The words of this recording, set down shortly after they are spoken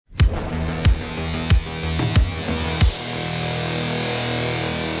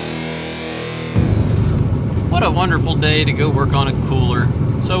a wonderful day to go work on a cooler.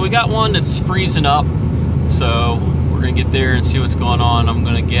 So we got one that's freezing up, so we're gonna get there and see what's going on. I'm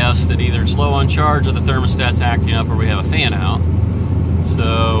gonna guess that either it's low on charge or the thermostat's acting up or we have a fan out.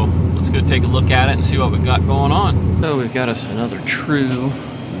 So let's go take a look at it and see what we've got going on. So we've got us another true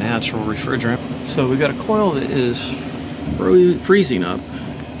natural refrigerant. So we've got a coil that is freezing up.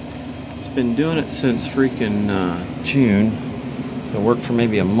 It's been doing it since freaking June. It'll work for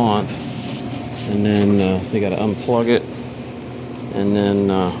maybe a month, and then they got to unplug it, and then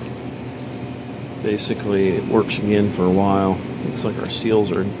basically it works again for a while. Looks like our seals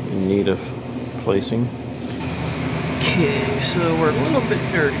are in need of replacing. Okay, so we're a little bit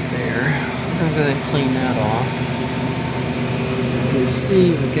dirty there. I'm gonna go ahead and clean that off. You can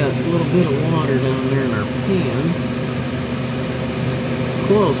see we got a little bit of water down there in our pan.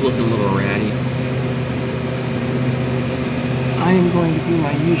 Coil's looking a little ratty. I am going to do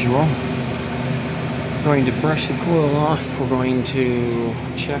my usual. I'm going to brush the coil off. We're going to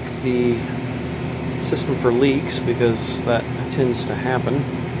check the system for leaks because that tends to happen.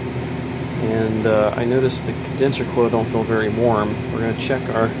 And I noticed the condenser coil don't feel very warm. We're going to check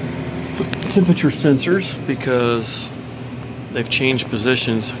our temperature sensors because they've changed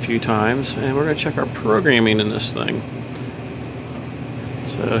positions a few times, and we're going to check our programming in this thing.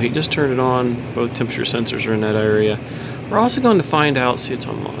 So he just turned it on. Both temperature sensors are in that area. We're also going to find out. See, it's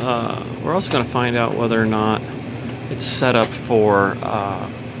on. We're also going to find out whether or not it's set up for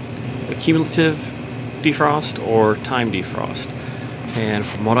cumulative defrost or time defrost. And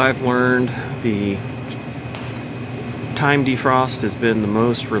from what I've learned, the time defrost has been the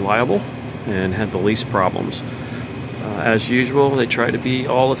most reliable and had the least problems. As usual, they try to be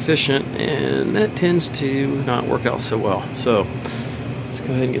all efficient, and that tends to not work out so well. So let's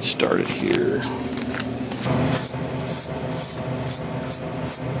go ahead and get started here.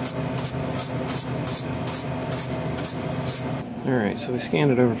 Alright, so we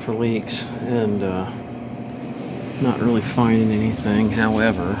scanned it over for leaks, and not really finding anything.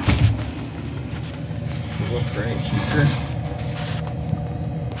 However, look right here.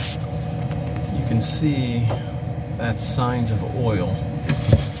 You can see that's signs of oil.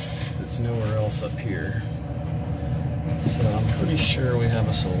 It's nowhere else up here. So I'm pretty sure we have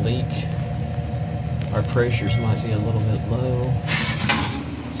us a leak. Our pressures might be a little bit low.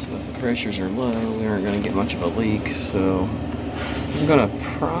 So if the pressures are low, we aren't going to get much of a leak. So I'm going to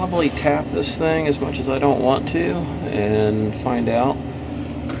probably tap this thing as much as I don't want to and find out.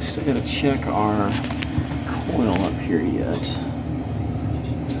 Still got to check our coil up here yet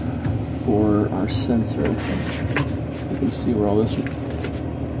for our sensor. You can see where all this thing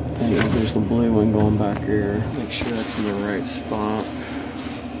is. There's the blue one going back here. Make sure that's in the right spot.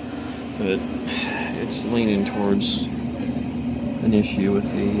 But it's leaning towards an issue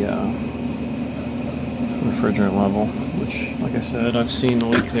with the refrigerant level, which, like I said, I've seen a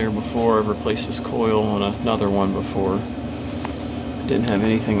leak there before. I've replaced this coil on another one before. Didn't have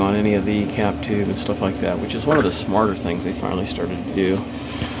anything on any of the cap tube and stuff like that, which is one of the smarter things they finally started to do.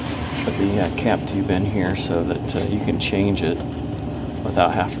 Put the cap tube in here so that you can change it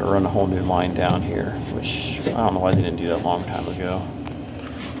without having to run a whole new line down here, which I don't know why they didn't do that a long time ago.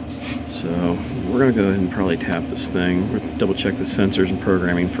 So we're going to go ahead and probably tap this thing. We're going to double check the sensors and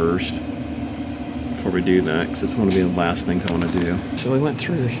programming first before we do that, because it's one of the last things I want to do. So we went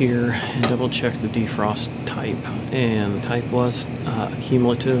through here and double checked the defrost type, and the type was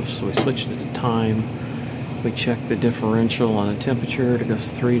cumulative, so we switched it to time. We checked the differential on the temperature to go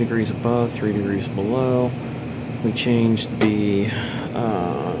 3 degrees above, 3 degrees below. We changed the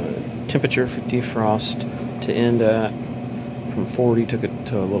temperature for defrost to end at from 40, took it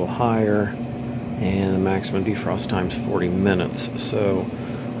to a little higher, and the maximum defrost time's 40 minutes. So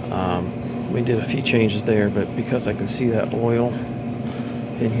we did a few changes there, but because I can see that oil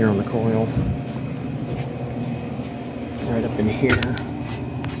in here on the coil, right up in here,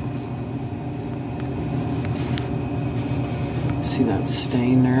 see that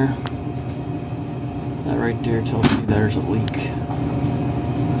stain there? That right there tells me there's a leak.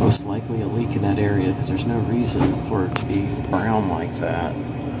 Most likely a leak in that area, because there's no reason for it to be brown like that.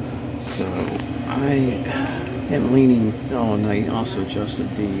 So I am leaning, oh, and I also adjusted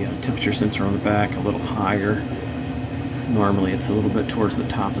the temperature sensor on the back a little higher. Normally it's a little bit towards the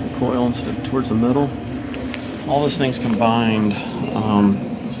top of the coil instead of towards the middle. All those things combined,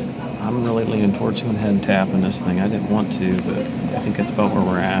 I'm really leaning towards going ahead and tapping this thing. I didn't want to, but I think that's about where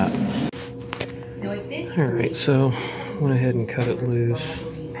we're at. Alright, so went ahead and cut it loose.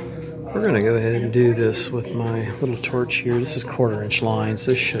 We're going to go ahead and do this with my little torch here. This is 1/4-inch lines.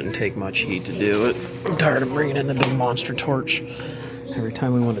 This shouldn't take much heat to do it. I'm tired of bringing in the big monster torch. every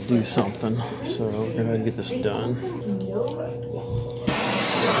time we want to do something. So we're going to go ahead and get this done.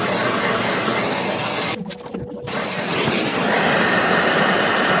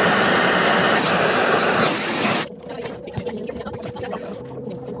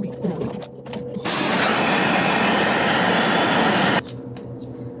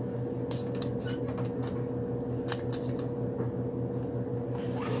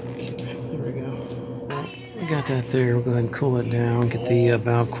 Got that there. We'll go ahead and cool it down, get the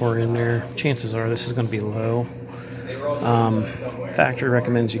valve core in there. Chances are this is going to be low. Factory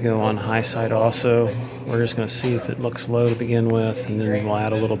recommends you go on high side also. We're just going to see if it looks low to begin with, and then we'll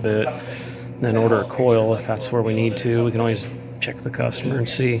add a little bit, and then order a coil if that's where we need to. We can always check with the customer and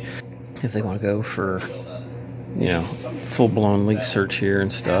see if they want to go for, you know, full-blown leak search here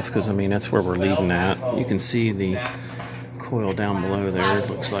and stuff, because I mean that's where we're leading at. You can see the coil down below there. It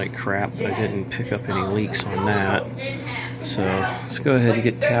looks like crap, but I didn't pick up any leaks on that. So let's go ahead and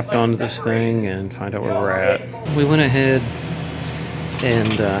get tapped onto this thing and find out where we're at. We went ahead and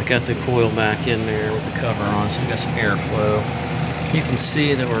got the coil back in there with the cover on, so we got some airflow. You can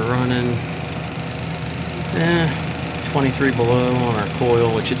see that we're running 23 below on our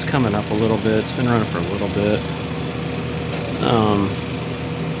coil, which it's coming up a little bit. It's been running for a little bit.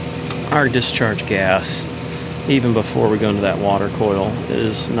 Our discharge gas, even before we go into that water coil,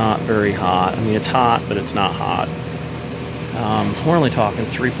 is not very hot. I mean, it's hot, but it's not hot. We're only talking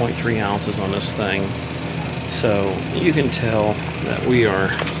 3.3 ounces on this thing, so you can tell that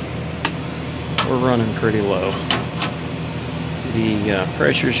we're running pretty low. The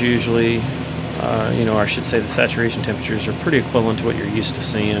pressures usually, you know, I should say the saturation temperatures are pretty equivalent to what you're used to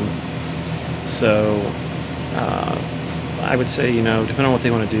seeing. So I would say, you know, depending on what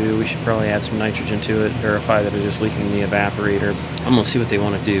they want to do, we should probably add some nitrogen to it, verify that it is leaking the evaporator. I'm going to see what they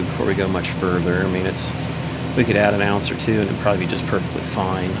want to do before we go much further. I mean, we could add an ounce or two and it'd probably be just perfectly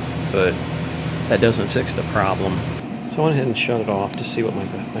fine, but that doesn't fix the problem. So I went ahead and shut it off to see what my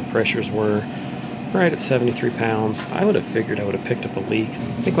pressures were. Right at 73 pounds. I would have figured I would have picked up a leak.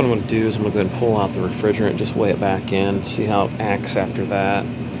 I think what I'm going to do is I'm going to go ahead and pull out the refrigerant, just weigh it back in, see how it acts after that.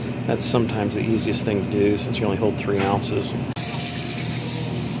 That's sometimes the easiest thing to do since you only hold 3 ounces.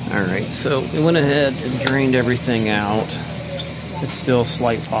 Alright, so we went ahead and drained everything out. It's still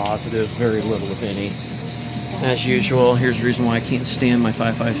slight positive, very little if any. As usual, here's the reason why I can't stand my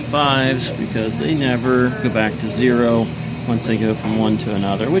 555s, because they never go back to zero once they go from one to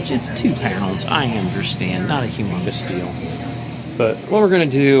another, which it's 2 pounds. I understand, not a humongous deal. But what we're going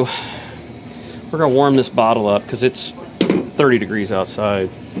to do, we're going to warm this bottle up because it's 30 degrees outside.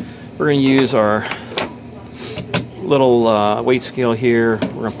 We're going to use our little weight scale here.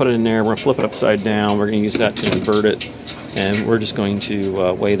 We're going to put it in there. We're going to flip it upside down. We're going to use that to invert it. And we're just going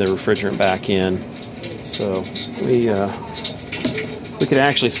to weigh the refrigerant back in. So we could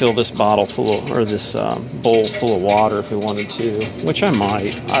actually fill this bottle full of, or this bowl full of water if we wanted to, which I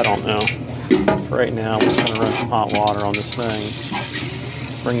might. I don't know. For right now, we're just going to run some hot water on this thing.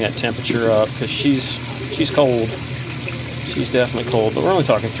 Bring that temperature up because she's cold. She's definitely cold, but we're only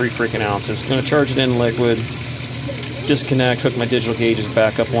talking 3 freaking ounces. Going to charge it in liquid, disconnect, hook my digital gauges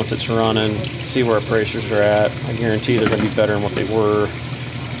back up once it's running, see where our pressures are at. I guarantee they're going to be better than what they were.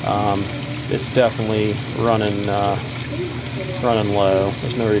 It's definitely running low.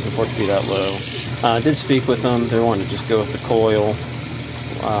 There's no reason for it to be that low. I did speak with them. They wanted to just go with the coil.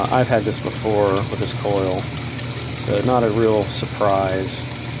 I've had this before with this coil, so not a real surprise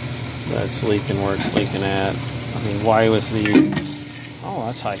that it's leaking where it's leaking at. I mean, why was the... Oh,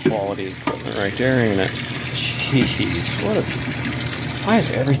 that's high quality equipment right there, ain't it? Jeez, why is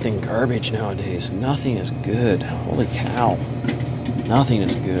everything garbage nowadays? Nothing is good. Holy cow. Nothing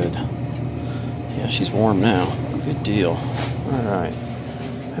is good. Yeah, she's warm now. Good deal. Alright.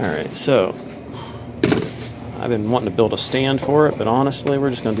 Alright, so I've been wanting to build a stand for it, but honestly,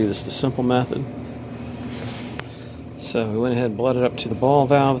 we're just going to do this the simple method. So we went ahead and bled it up to the ball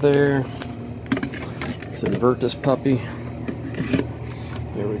valve there. Let's invert this puppy.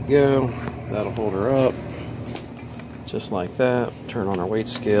 There we go. That'll hold her up. Just like that. Turn on our weight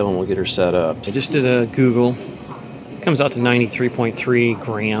scale and we'll get her set up. I just did a Google. It comes out to 93.3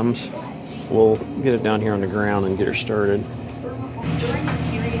 grams. We'll get it down here on the ground and get her started.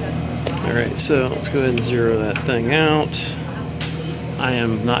 Alright, so let's go ahead and zero that thing out. I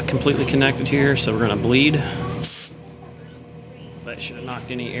am not completely connected here, so we're going to bleed. That should have knocked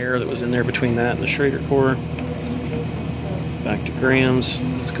any air that was in there between that and the Schrader core. Back to grams.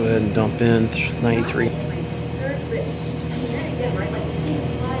 Let's go ahead and dump in 93.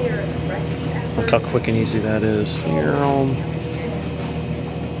 Look how quick and easy that is. Here on.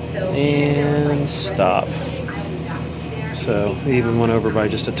 And stop. So it even went over by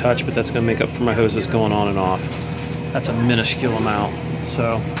just a touch, but that's going to make up for my hoses going on and off. That's a minuscule amount.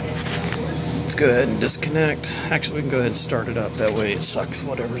 So let's go ahead and disconnect. Actually, we can go ahead and start it up. That way it sucks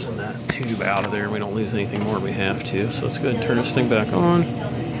whatever's in that tube out of there and we don't lose anything more than we have to. So let's go ahead and turn this thing back on.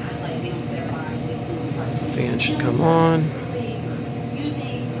 Fan should come on.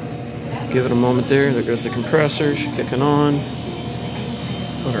 Give it a moment there. There goes the compressor, kicking on.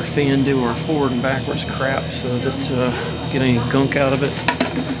 Let our fan do our forward and backwards crap so that get any gunk out of it.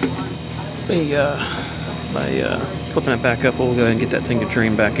 By flipping it back up, we'll go ahead and get that thing to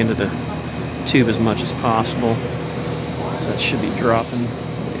drain back into the tube as much as possible. So it should be dropping.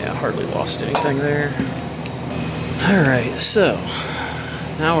 Yeah, hardly lost anything there. Alright, so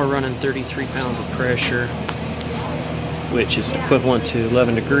now we're running 33 pounds of pressure, which is equivalent to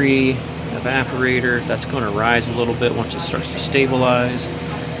 11 degree evaporator. That's going to rise a little bit once it starts to stabilize,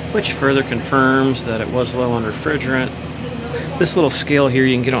 which further confirms that it was low on refrigerant. This little scale here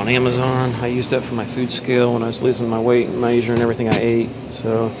you can get on Amazon. I used that for my food scale when I was losing my weight and measuring everything I ate.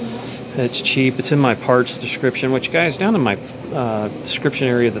 So it's cheap. It's in my parts description, which, guys, down in my description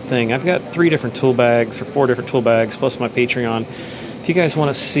area of the thing, I've got 3 different tool bags or 4 different tool bags plus my Patreon. If you guys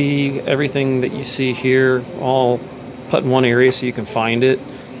want to see everything that you see here all put in one area so you can find it,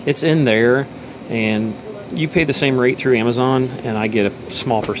 it's in there, and you pay the same rate through Amazon, and I get a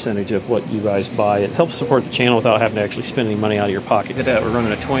small percentage of what you guys buy. It helps support the channel without having to actually spend any money out of your pocket. Look at that, we're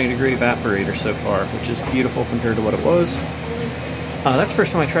running a 20 degree evaporator so far, which is beautiful compared to what it was. That's the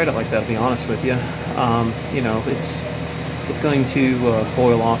first time I tried it like that, to be honest with you. You know, it's going to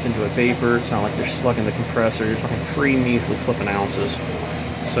boil off into a vapor. It's not like you're slugging the compressor. You're talking 3 measly flipping ounces.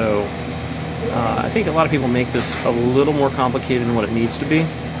 So I think a lot of people make this a little more complicated than what it needs to be.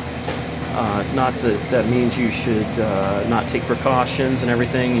 Not that that means you should not take precautions and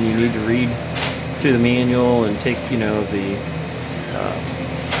everything, and you need to read through the manual and take, you know, the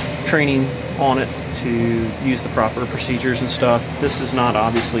training on it to use the proper procedures and stuff. This is not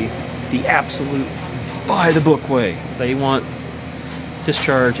obviously the absolute by-the-book way. They want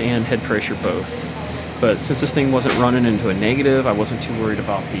discharge and head pressure both. But since this thing wasn't running into a negative, I wasn't too worried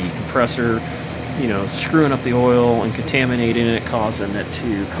about the compressor, you know, screwing up the oil and contaminating it, causing it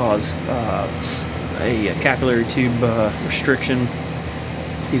to cause a capillary tube restriction.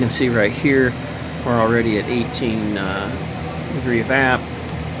 You can see right here, we're already at 18 degree evap.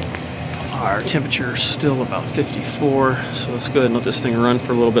 Our temperature is still about 54, so let's go ahead and let this thing run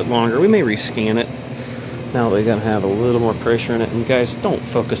for a little bit longer. We may rescan it. Now they're going to have a little more pressure in it. And guys, don't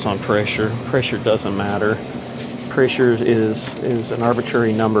focus on pressure. Pressure doesn't matter. Pressure is an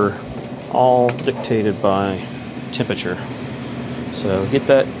arbitrary number, all dictated by temperature. So get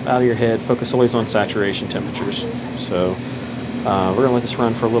that out of your head. Focus always on saturation temperatures. So we're going to let this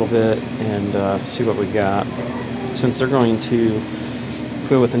run for a little bit and see what we got. Since they're going to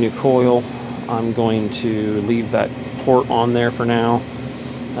go with a new coil, I'm going to leave that port on there for now.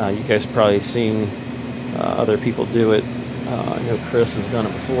 You guys have probably seen other people do it. I know Chris has done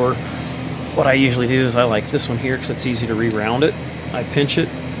it before. What I usually do is I like this one here because it's easy to re-round it. I pinch it,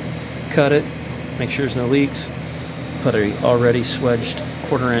 cut it, make sure there's no leaks, put a already swedged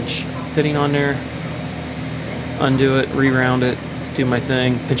 1/4 inch fitting on there, undo it, re-round it, do my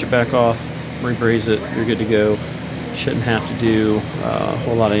thing, pinch it back off, rebraze it, you're good to go. Shouldn't have to do a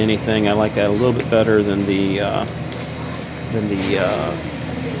whole lot of anything. I like that a little bit better than the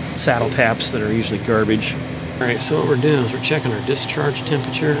saddle taps that are usually garbage. All right, so what we're doing is we're checking our discharge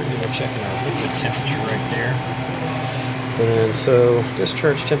temperature and we're checking our liquid temperature right there. And so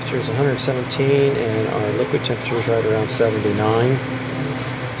discharge temperature is 117 and our liquid temperature is right around 79.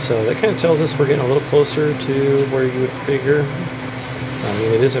 So that kind of tells us we're getting a little closer to where you would figure. I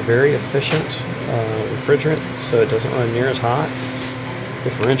mean, it is a very efficient refrigerant, so it doesn't run near as hot.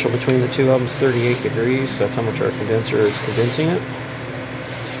 Differential between the two of them is 38 degrees. So that's how much our condenser is condensing it.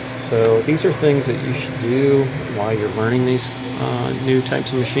 So these are things that you should do while you're learning these new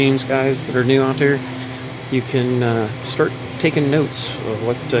types of machines, guys, that are new out there. You can start taking notes of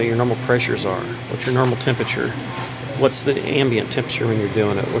what your normal pressures are, what's your normal temperature, what's the ambient temperature when you're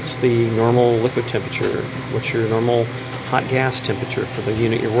doing it, what's the normal liquid temperature, what's your normal hot gas temperature for the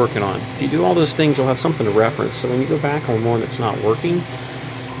unit you're working on. If you do all those things, you'll have something to reference. So when you go back on one that's not working,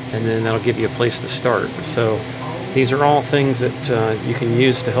 and then that'll give you a place to start. So these are all things that you can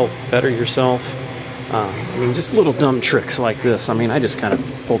use to help better yourself. I mean, just little dumb tricks like this. I mean, I just kind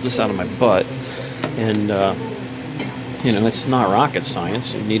of pulled this out of my butt. And, you know, it's not rocket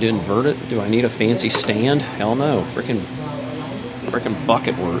science. You need to invert it. Do I need a fancy stand? Hell no. Freaking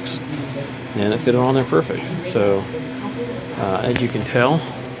bucket works. And it fit on there perfect. So, as you can tell,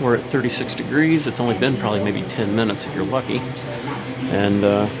 We're at 36 degrees. It's only been probably maybe 10 minutes if you're lucky. And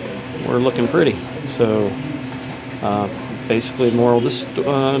we're looking pretty. So basically the moral of this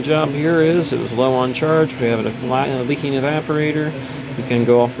job here is it was low on charge. We have a leaking evaporator. You can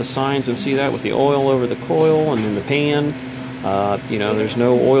go off the signs and see that with the oil over the coil and in the pan. You know, there's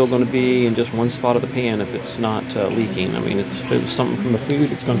no oil going to be in just one spot of the pan if it's not leaking. I mean, if it was something from the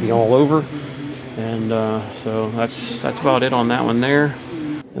food, it's going to be all over. And so that's about it on that one there.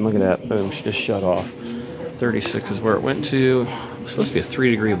 And look at that, boom, she just shut off. 36 is where it went to. It's supposed to be a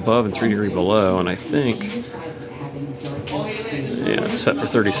 3 degree above and 3 degree below, and I think, yeah, it's set for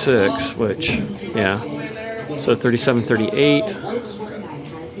 36, which, yeah. So 37, 38,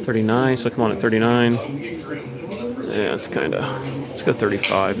 39, so come on at 39. Yeah, it's kind of, let's go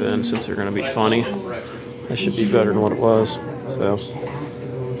 35 then, since they're going to be funny. That should be better than what it was. So,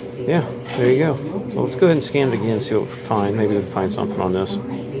 yeah, there you go. So let's go ahead and scan it again, see what we find. Maybe we can find something on this.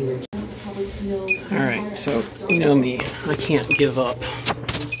 Alright, so you know me, I can't give up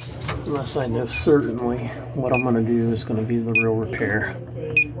unless I know certainly what I'm going to do is going to be the real repair.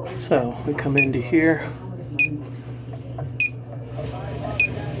 So we come into here.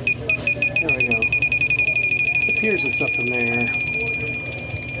 There we go. It appears it's up in there.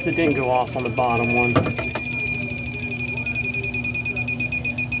 So it didn't go off on the bottom one.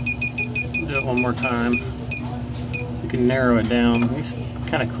 Do it one more time. You can narrow it down. It's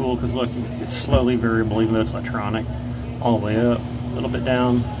kind of cool because look, it's slowly variable even though it's electronic. All the way up, a little bit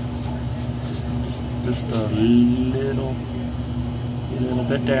down, just a little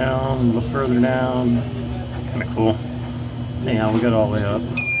bit down, a little further down. Kind of cool. Anyhow, we got it all the way up.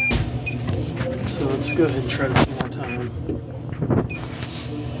 So let's go ahead and try this one more time.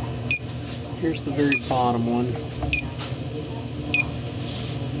 Here's the very bottom one.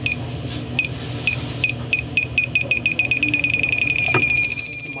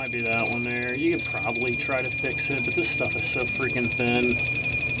 That one there. You could probably try to fix it, but this stuff is so freaking thin,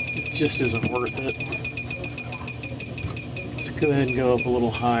 it just isn't worth it. Let's go ahead and go up a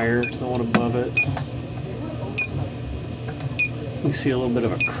little higher to the one above it. You can see a little bit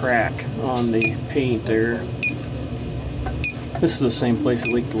of a crack on the paint there. This is the same place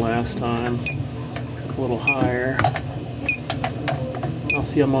it leaked the last time. A little higher. I'll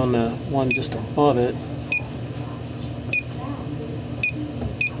see I'm on the one just above it.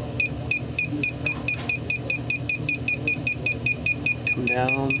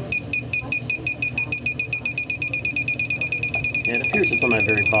 Down. Yeah, it appears it's on that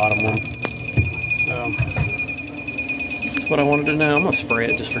very bottom one. So that's what I wanted to know. I'm gonna spray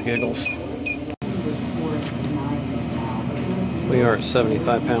it just for giggles. We are at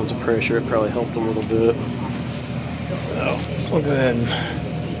 75 pounds of pressure. It probably helped a little bit. So we'll go ahead and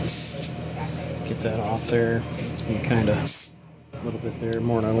get that off there. And kind of a little bit there,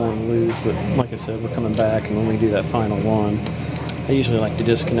 more than I want to lose. But like I said, we're coming back, and when we do that final one, I usually like to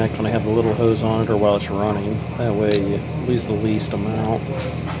disconnect when I have the little hose on it or while it's running. That way you lose the least amount.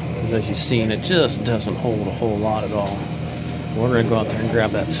 Because as you've seen, it just doesn't hold a whole lot at all. We're going to go out there and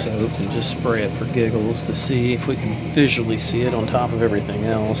grab that soap and just spray it for giggles to see if we can visually see it on top of everything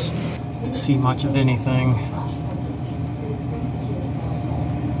else. To see much of anything.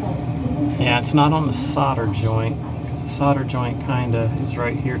 Yeah, it's not on the solder joint. Because the solder joint kind of is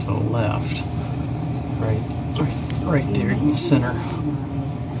right here to the left. Right there in the center.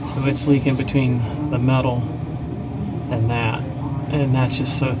 So it's leaking between the metal and that's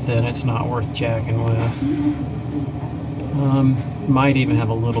just so thin it's not worth jacking with. Might even have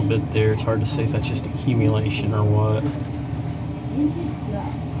a little bit there. It's hard to say if that's just accumulation or what.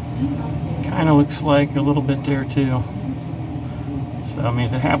 Kind of looks like a little bit there too. So I mean,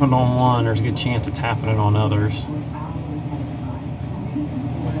 if it happened on one, there's a good chance it's happening on others.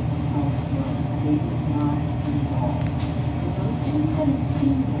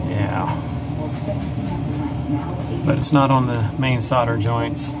 But it's not on the main solder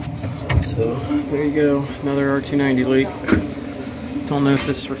joints. So there you go, another R-290 leak. Don't know if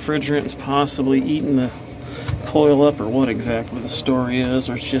this refrigerant is possibly eating the coil up or what exactly the story is,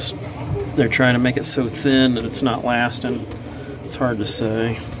 or it's just they're trying to make it so thin that it's not lasting. It's hard to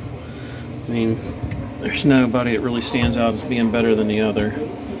say. I mean, there's nobody that really stands out as being better than the other.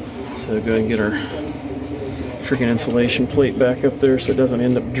 So go ahead and get our freaking insulation plate back up there so it doesn't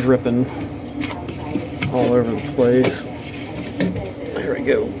end up dripping all over the place. There we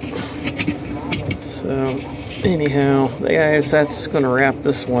go. So anyhow, guys, that's going to wrap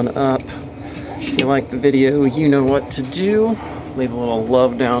this one up. If you like the video, you know what to do. Leave a little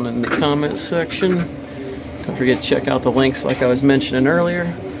love down in the comments section. Don't forget to check out the links like I was mentioning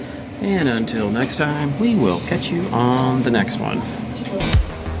earlier. And until next time, we will catch you on the next one.